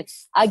 And then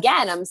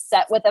again, I'm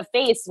set with a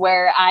face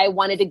where I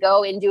wanted to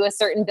go into a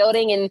certain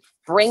building and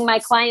bring my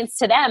clients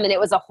to them. And it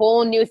was a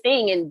whole new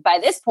thing. And by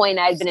this point,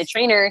 I'd been a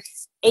trainer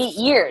 8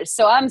 years.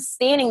 So I'm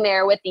standing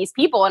there with these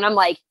people and I'm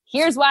like,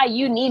 here's why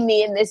you need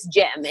me in this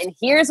gym. And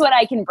here's what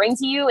I can bring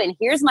to you. And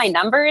here's my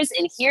numbers.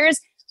 And here's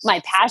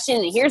my passion.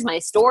 And here's my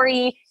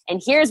story.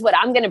 And here's what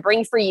I'm going to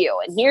bring for you.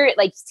 And here,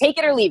 like, take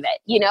it or leave it,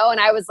 And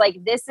I was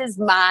like, this is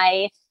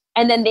my,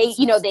 and then they,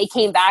 they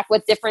came back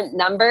with different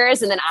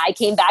numbers. And then I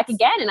came back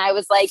again. And I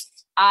was like,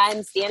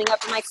 I'm standing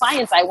up for my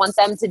clients. I want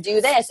them to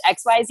do this,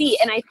 X, Y, Z.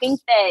 And I think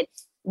that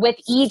with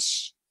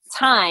each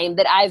time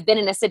that I've been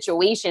in a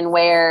situation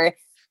where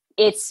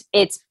it's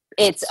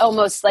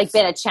almost like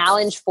been a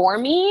challenge for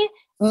me,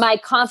 my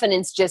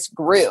confidence just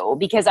grew,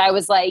 because I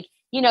was like,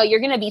 you're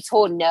going to be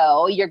told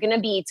no, you're going to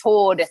be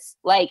told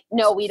like,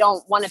 no, we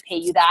don't want to pay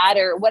you that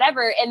or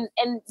whatever.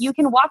 And you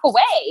can walk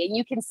away and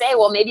you can say,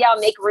 well, maybe I'll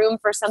make room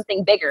for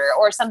something bigger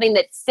or something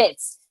that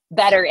fits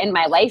better in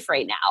my life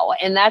right now.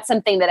 And that's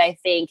something that I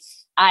think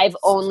I've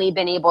only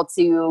been able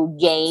to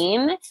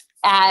gain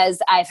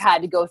as I've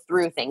had to go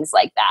through things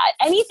like that.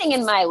 Anything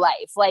in my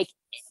life, like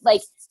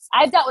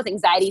I've dealt with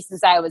anxiety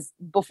since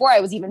before I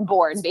was even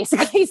born,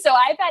 basically. So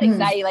I've had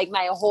anxiety like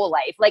my whole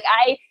life.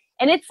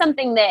 And it's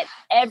something that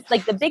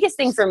like the biggest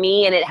thing for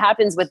me, and it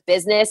happens with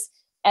business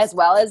as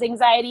well as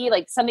anxiety,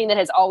 like something that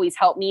has always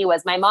helped me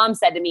was my mom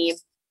said to me,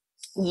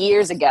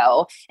 years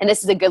ago, and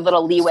this is a good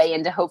little leeway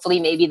into hopefully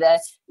maybe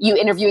you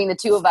interviewing the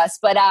two of us,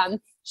 but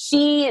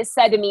she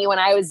said to me when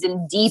I was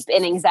deep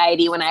in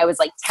anxiety, when I was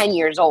like 10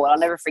 years old, I'll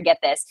never forget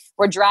this.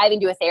 We're driving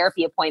to a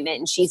therapy appointment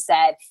and she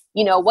said,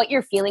 you know, what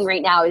you're feeling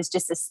right now is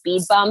just a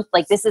speed bump.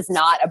 Like, this is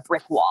not a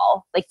brick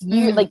wall. Like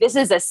like this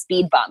is a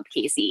speed bump,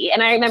 Kasey.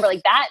 And I remember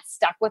like that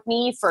stuck with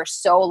me for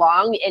so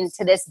long and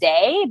to this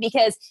day,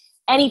 because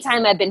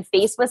anytime I've been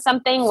faced with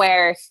something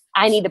where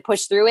I need to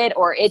push through it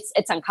or it's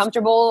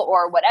uncomfortable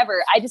or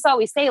whatever, I just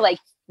always say like,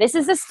 this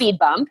is a speed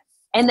bump.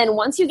 And then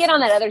once you get on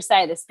that other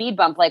side of the speed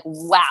bump, like,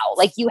 wow,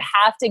 like you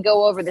have to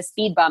go over the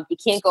speed bump. You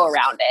can't go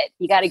around it.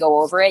 You got to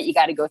go over it. You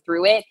got to go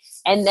through it.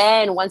 And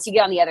then once you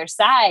get on the other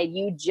side,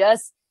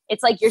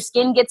 it's like your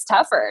skin gets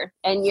tougher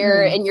and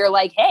you're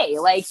like, hey,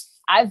 like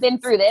I've been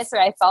through this or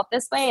I felt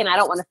this way and I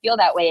don't want to feel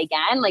that way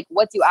again. Like,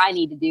 what do I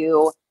need to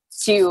do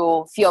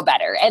to feel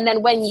better? And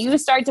then when you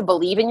start to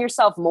believe in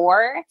yourself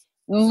more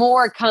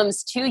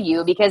comes to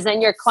you, because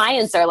then your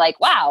clients are like,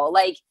 wow,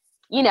 like,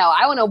 you know,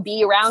 I want to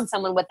be around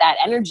someone with that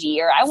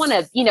energy, or I want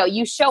to, you know,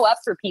 you show up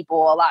for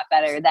people a lot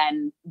better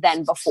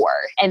than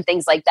before and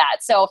things like that.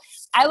 So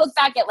I look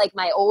back at like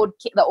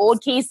the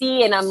old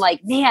Kasey and I'm like,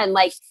 man,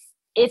 like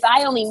if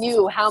I only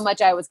knew how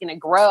much I was going to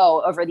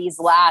grow over these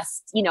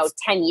last,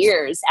 10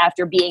 years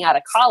after being out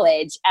of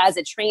college as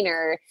a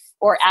trainer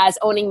or as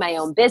owning my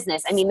own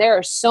business. I mean, there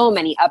are so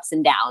many ups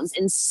and downs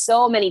and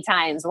so many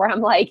times where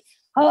I'm like,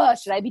 oh,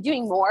 should I be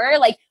doing more?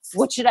 Like,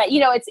 what should I,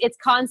 it's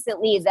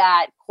constantly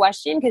that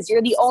question, because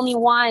you're the only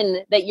one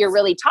that you're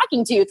really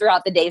talking to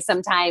throughout the day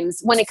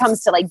sometimes when it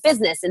comes to like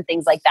business and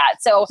things like that.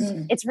 So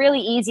it's really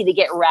easy to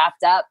get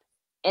wrapped up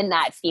in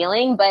that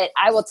feeling. But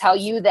I will tell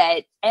you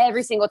that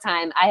every single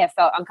time I have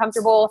felt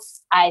uncomfortable,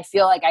 I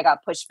feel like I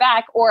got pushed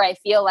back, or I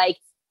feel like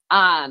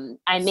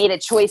I made a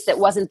choice that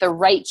wasn't the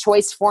right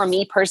choice for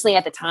me personally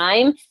at the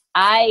time,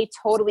 I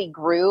totally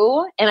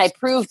grew and I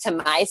proved to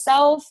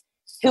myself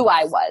who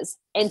I was.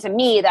 And to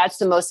me, that's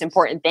the most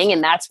important thing.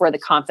 And that's where the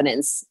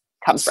confidence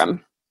comes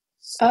from.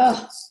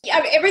 Oh,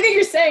 yeah, everything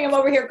you're saying, I'm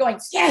over here going,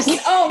 yes.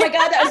 Oh my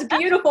God, that was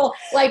beautiful.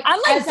 Like,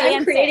 as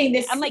I'm creating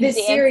this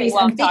series,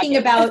 I'm thinking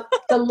about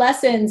the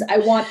lessons I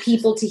want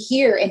people to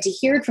hear, and to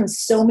hear it from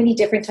so many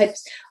different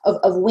types of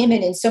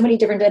women and so many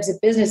different types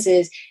of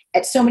businesses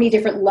at so many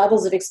different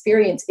levels of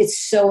experience. It's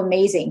so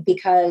amazing,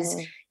 because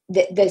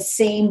the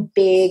same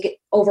big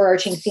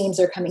overarching themes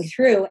are coming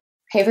through.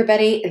 Hey,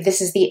 everybody, this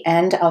is the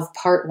end of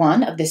part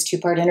 1 of this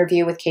 2-part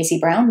interview with Kasey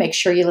Brown. Make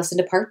sure you listen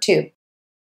to part 2.